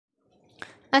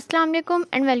Assalamu alaikum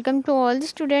and welcome to all the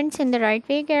students in the Right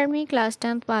Way Academy class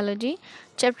 10th biology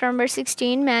chapter number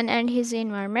 16 man and his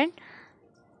environment।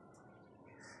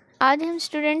 आज हम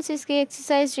students इसके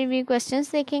exercise review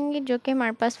questions देखेंगे जो कि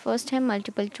हमारे पास first है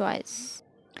multiple choice.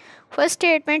 First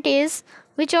statement is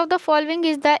which of the following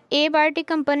is the abiotic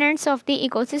components of the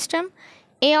ecosystem.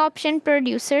 A option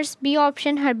producers, B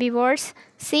option herbivores,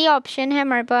 C option है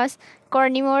हमारे पास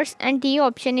carnivores and D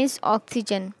option is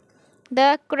oxygen.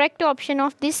 The correct option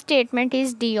of this statement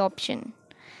is D option.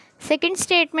 Second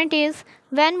statement is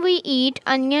when we eat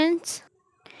onions,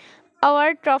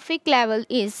 our trophic level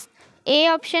is A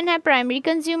option है primary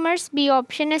consumers, B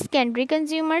option है secondary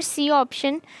consumers, C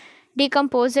option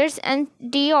decomposers and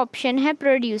D option है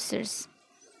producers.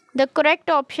 The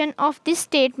correct option of this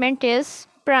statement is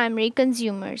primary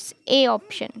consumers, A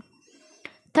option.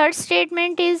 Third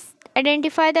statement is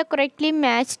identify the correctly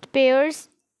matched pairs.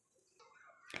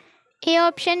 A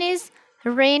option is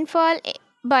rainfall,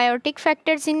 biotic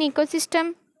factors in ecosystem.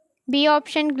 B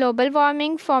option global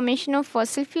warming, formation of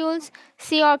fossil fuels.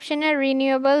 C option है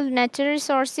renewable natural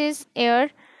resources, air.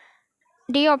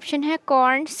 D option है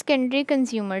corn, secondary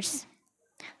consumers.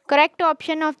 Correct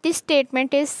option of this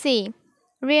statement is C,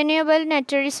 renewable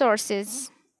natural resources.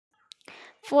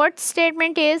 Fourth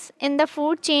statement is in the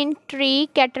food chain tree,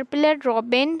 caterpillar,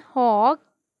 robin, hawk,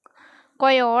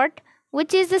 coyote,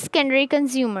 which is the secondary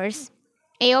consumers?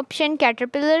 A option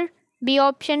caterpillar, B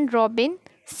option robin,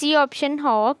 C option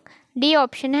hawk, D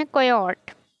option है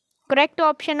coyote. Correct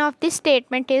option of this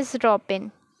statement is robin.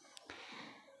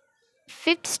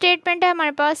 Fifth statement है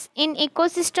हमारे पास in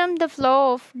ecosystem the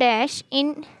flow of dash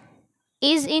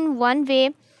is in one way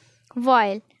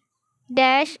while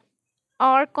dash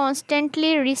are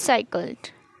constantly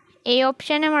recycled. A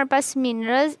option है हमारे पास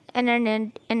minerals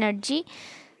and energy,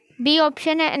 B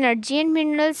option है energy and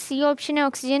minerals, C option है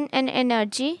oxygen and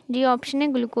energy, D option है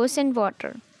glucose and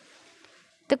water.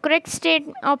 The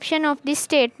correct option of this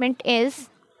statement is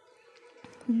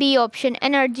B option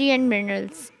energy and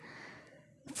minerals.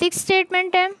 Six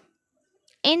statement है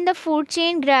in the food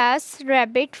chain grass,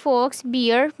 rabbit, fox,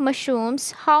 beer,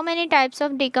 mushrooms, how many types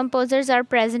of decomposers are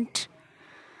present.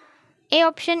 A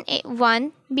option 1,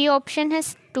 B option है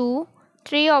 2,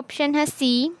 3 option है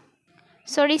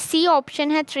C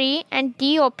option है 3 and D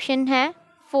option है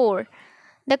 4.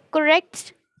 The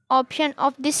correct option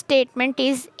of this statement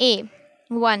is A,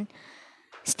 1.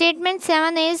 Statement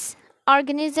 7 is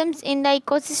organisms in the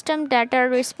ecosystem that are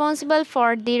responsible for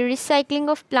the recycling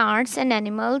of plants and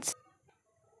animals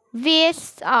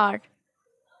waste are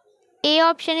A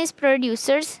option is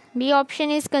producers, B option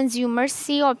is consumers,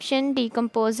 C option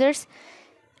decomposers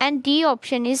and D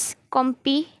option is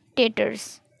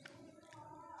competitors.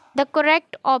 The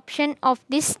correct option of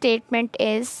this statement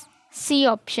is C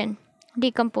option,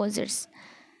 decomposers.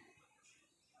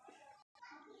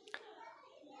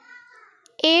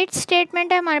 Eighth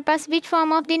statement है हमारे पास which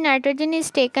form of the nitrogen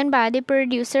is taken by the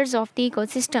producers of the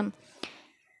ecosystem.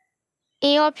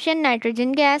 A option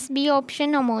nitrogen gas, B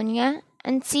option ammonia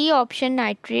and C option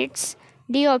nitrates,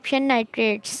 D option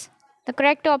nitrates. The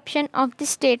correct option of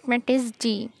this statement is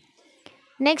D.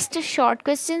 Next short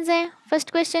questions हैं।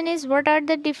 First question is what are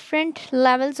the different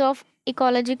levels of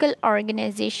ecological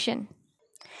organisation.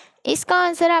 इसका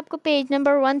answer आपको page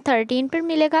number 113 पर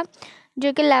मिलेगा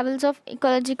जो कि levels of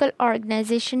ecological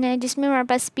organisation है, जिसमें हमारे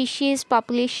पास species,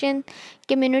 population,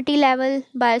 community level,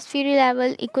 biosphere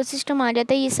level, ecosystem आ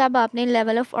जाता है। ये सब आपने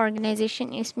लेवल ऑफ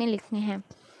ऑर्गेनाइजेशन इसमें लिखने हैं।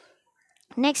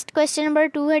 नेक्स्ट क्वेश्चन नंबर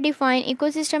 2 है define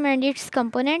ecosystem and it's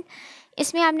component.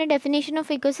 इसमें आपने डेफिनेशन ऑफ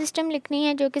इकोसिस्टम लिखनी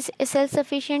है जो कि सेल्फ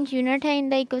सफिशिएंट यूनिट है इन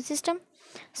द इकोसिस्टम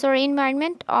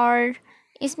इन्वायरमेंट। और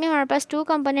इसमें हमारे पास 2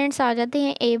 कंपोनेंट्स आ जाते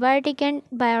हैं, एबायोटिक एंड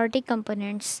बायोटिक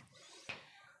कंपोनेंट्स।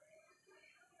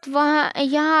 तो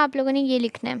यहाँ आप लोगों ने ये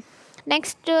लिखना है।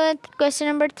 नेक्स्ट क्वेश्चन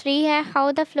नंबर 3 है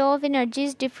how the flow of energy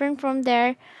is different from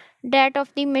that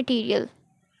of the material.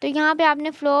 तो यहाँ पे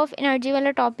आपने फ्लो ऑफ एनर्जी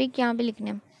वाला टॉपिक यहाँ पे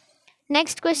लिखना है।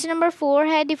 नेक्स्ट क्वेश्चन नंबर 4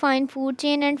 है define food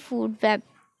chain and food web.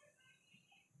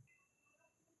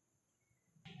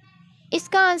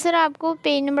 इसका आंसर आपको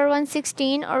पेज नंबर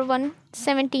 116 और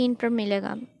 117 पर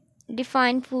मिलेगा,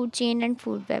 define food chain and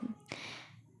food web.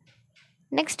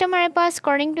 Next हमारे पास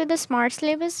according to the smart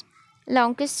syllabus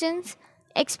long questions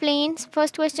explain.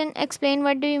 First question explain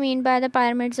what do you mean by the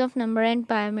pyramids of number and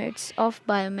pyramids of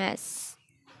biomass.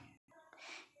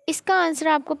 इसका answer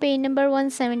आपको page number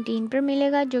 117 पर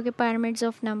मिलेगा जो कि pyramids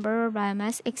of number और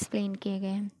biomass explain किए गए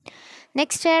हैं।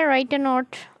 नेक्स्ट है right a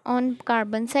note on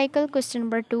carbon cycle. Question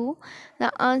number 2, the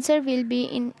answer will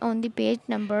be on the page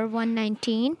number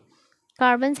 119.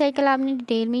 Carbon cycle आपने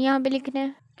डिटेल में यहाँ पे लिखना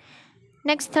है।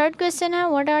 नेक्स्ट थर्ड क्वेश्चन है,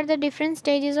 what are the different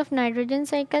stages of nitrogen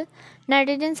cycle.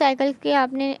 Nitrogen cycle के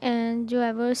आपने जो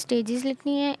है वो स्टेजेस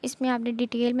लिखनी है, इसमें आपने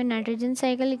डिटेल में नाइट्रोजन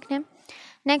साइकिल लिखना है।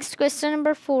 नेक्स्ट क्वेश्चन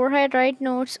नंबर 4 है, right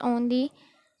notes on the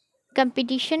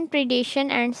competition,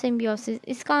 predation and symbiosis.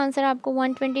 इसका आंसर आपको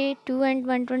 122 एंड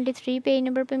 123 पेज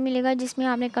नंबर पे मिलेगा, जिसमें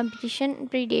आपने कंपटीशन,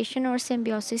 प्रीडेशन और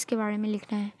सिम्बियोसिस के बारे में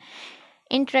लिखना है।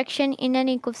 इंटरेक्शन इन एन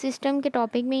इकोसिस्टम के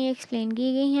टॉपिक में ये एक्सप्लेन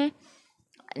की गई हैं।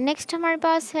 नेक्स्ट हमारे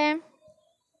पास है,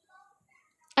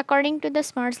 according to the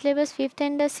smart syllabus, fifth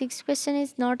and the sixth question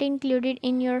is not included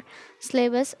in your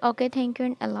syllabus. Okay, thank you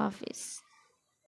and Allah Hafiz.